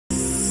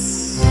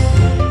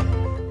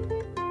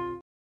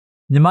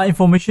Myanmar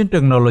Information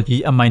Technology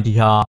MIT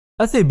ဟာ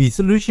SAB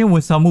Solution ဝ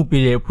န်ဆောင်မှု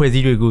ပေးတဲ့အဖွဲ့အစ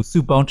ည်းတွေကိုစု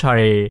ပေါင်းထား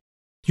တဲ့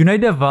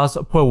United Verse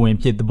အဖွဲ့ဝင်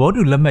ဖြစ်သဘော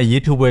တူလက်မှတ်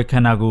ရေးထိုးပွဲခ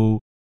မ်းနားကို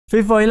ဖေ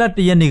ဖော်ဝါရီလ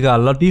 1 ရက်နေ့က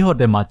Lotte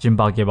Hotel မှာကျင်း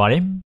ပခဲ့ပါတ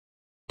ယ်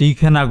။ဒီ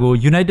ခမ်းနားကို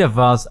United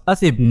Verse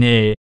SAB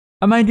နဲ့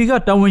MIT က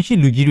တာဝန်ရှိ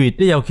လူကြီးတွေတ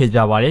က်ရောက်ခဲ့ကြ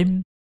ပါတယ်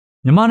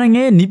။မြန်မာနိုင်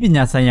ငံရဲ့နည်းပ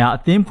ညာဆိုင်ရာအ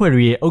သင်းအဖွဲ့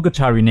တွေရဲ့ဥက္ကဋ္ဌ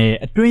တွေနဲ့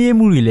အတွင်းရေး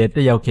မှူးတွေလည်းတ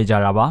က်ရောက်ခဲ့ကြ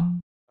တာပါ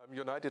။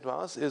 United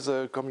Verse is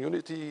a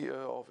community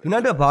of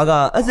United Verse က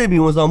SAB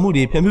ဝန်ဆောင်မှု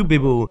တွေဖြန့်ဖြူး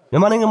ပေးဖို့မြ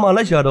န်မာနိုင်ငံမှာလ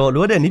က်ရှာတော့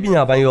လိုအပ်တဲ့နည်းပ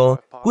ညာပိုင်းရော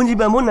ကွန်ကြီး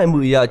ပံ့ပိုးနိုင်မှု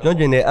အရာကျွမ်း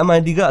ကျင်တဲ့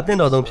MIT ကအသင်း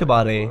တော်ဆုံးဖြစ်ပါ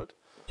တယ်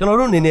။ကျွန်တော်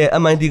တို့အနေနဲ့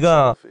MIT က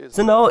စ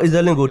င်တာအော့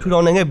Excellent ကိုထူထော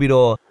င်နိုင်ခဲ့ပြီး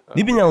တော့န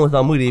ည်းပညာဝန်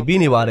ဆောင်မှုတွေပေး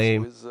နေပါတယ်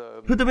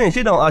။သူတပည့်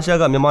ရှေ့တောင်အာရှ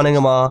ကမြန်မာနိုင်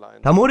ငံမှာ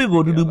ဒါမိုးတွေ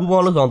ကိုအတူတူပူးပေါ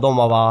င်းလုပ်ဆောင်တော့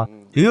မှာပါ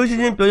။ရိုးရိုးရှ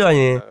င်းရှင်းပြောရ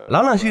ရင်လာ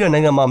လာရှိတဲ့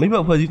နိုင်ငံမှာမိဘ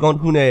ဖွဲ့စည်းကောင်းတ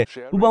စ်ခုနဲ့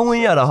ပူးပေါင်းဝ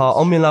င်ရတာဟာ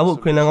အောင်မြင်လာဖို့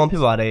ခွင့်လန်းကောင်းဖြ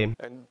စ်ပါတယ်။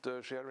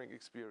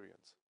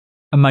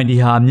 MIT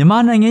ဟာမြန်မာ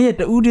နိုင်ငံရဲ့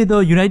တဦးတည်း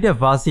သော United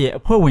Verse ရဲ့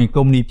အဖွဲ့ဝင်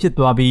ကုမ္ပဏီဖြစ်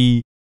သွားပြီး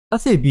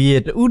SAB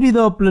ရဲ့တဦးတည်း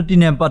သော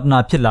Platinum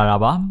Partner ဖြစ်လာတာ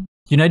ပါ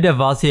။ United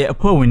Verse ရဲ့အ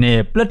ဖွဲ့ဝင်နဲ့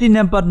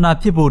Platinum Partner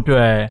ဖြစ်ဖို့အတွ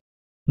က်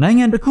နိုင်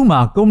ငံတစ်ခုမှာ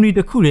ကုမ္ပဏီတ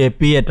စ်ခုတည်း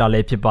ပေးရတာလ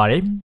ည်းဖြစ်ပါတ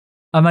ယ်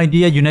။ MIT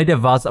ရဲ့ United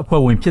Verse အ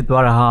ဖွဲ့ဝင်ဖြစ်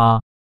သွားတာဟာ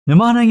မြန်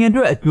မာနိုင်ငံအ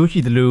တွက်အကျိုးရှိ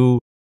သလို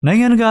နိုင်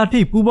ငံတကာအထိ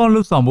ပူးပေါင်း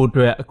လှုပ်ဆောင်ဖို့အ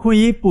တွက်အခွင့်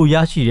အရေးပိုရ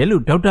ရှိတယ်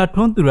လို့ဒေါက်တာ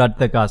ထွန်းသူရ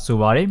တက်ကဆို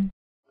ပါတယ်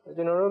။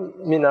ကျွန်တော်တို့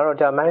မြင်တာတော့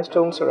ဒါ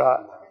milestone ဆိုတာ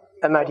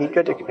MIT အတွ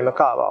က်တကယ်မ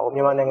ကပါဘူးမြ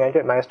န်မာနိုင်ငံအတွ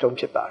က် milestone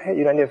ဖြစ်ပါတယ်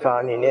။ United Verse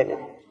အနေနဲ့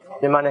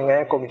မြန်မာနိုင်ငံ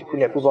ရဲ့ကုမ္ပဏီတစ်ခု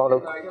နဲ့ပူးပေါင်းလု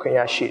ပ်ခွင့်ရ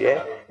ရှိတယ်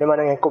။မြန်မာ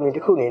နိုင်ငံကုမ္ပဏီတ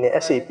စ်ခုအနေနဲ့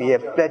SAB ရဲ့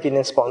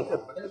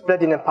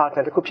Platinum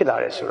Partner တစ်ခုဖြစ်လာ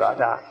တယ်ဆိုတာ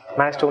ဒါ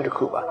milestone တစ်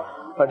ခုပါ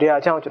။ဒါ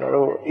အကြောင်းကျွန်တော်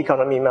တို့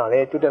economy မှာလ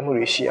ည်းတိုးတက်မှု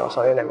တွေရှိအောင်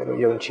ဆောင်ရွက်နိုင်မယ်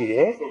လို့ယုံကြည်တ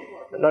ယ်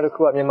။နောက်တစ်ခု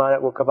ကမြန်မာ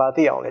ကိုကမ္ဘာ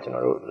သိအောင်လည်းကျွန်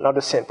တော်တို့နောက်တ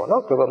စ်ဆင့်ပေါ့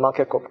နော် global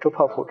market ကိုထုတ်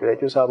ဖော်ဖို့အတွက်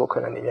ကြိုးစားဖို့ခွ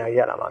င့်လန်းနေအများကြီး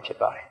ရလာမှာဖြစ်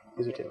ပါတယ်။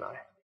ကျေးဇူးတင်ပါတ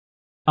ယ်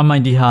။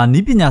 MIT ဟာန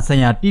ည်းပညာဆို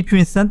င်ရာတီထွ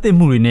င်စမ်းသစ်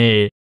မှုတွေနဲ့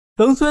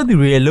သုံးစွဲသူ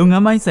တွေရဲ့လုပ်င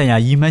န်းပိုင်းဆိုင်ရာ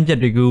ရည်မှန်းချက်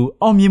တွေကို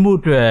အောင်မြင်မှု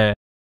အတွက်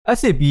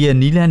SAB ရဲ့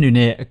နည်းလမ်းတွေ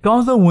နဲ့အကော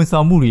င်းဆုံးဝန်ဆော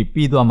င်မှုတွေ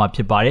ပေးသွားမှာဖြ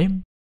စ်ပါတယ်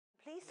။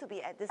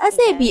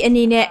 SAB အ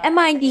နေနဲ့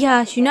MIT ဟာ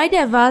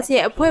United Verse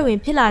ရဲ့အဖွဲ့ဝင်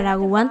ဖြစ်လာတာ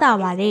ကိုဝမ်းသာ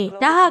ပါတယ်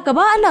။ဒါဟာကမ္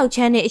ဘာအနောက်ချ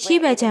မ်းနဲ့အရှေ့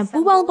ဘက်ချမ်း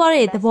ပူးပေါင်းသွား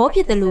တဲ့သဘောဖြ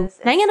စ်တယ်လို့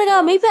နိုင်ငံတကာ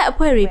မိတ်ဘက်အ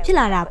ဖွဲ့တွေဖြစ်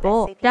လာတာ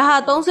ပေါ့။ဒါဟာ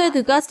သုံးစွဲ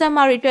သူ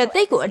customer တွေအတွက်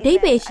တိတ်ကိုအဓိပ္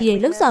ပာယ်ရှိတဲ့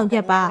လှုပ်ဆောင်ချ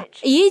က်ပါ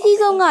။အရေးကြီး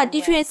ဆုံးကတီ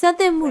ထွင်စမ်း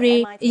သစ်မှုတွေ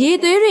အရေး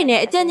သွေးတွေ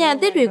နဲ့အကြံဉာဏ်အ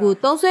သစ်တွေကို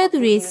သုံးစွဲသူ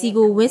တွေစီ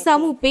ကိုဝန်ဆော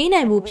င်မှုပေး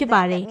နိုင်မှုဖြစ်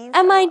ပါတယ်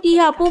။ MIT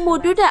ဟာပုံမ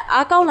တိုးတက်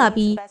အားကောင်းလာ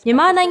ပြီးမြန်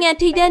မာနိုင်ငံ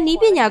ထိပ်တန်းနည်း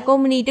ပညာကု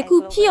မ္ပဏီတစ်ခု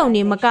ဖြစ်ုံ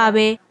နေမက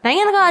ဘဲနိုင်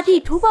ငံတကာအထိ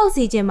ထိုးပေါက်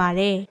စေချင်ပါ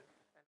တယ်။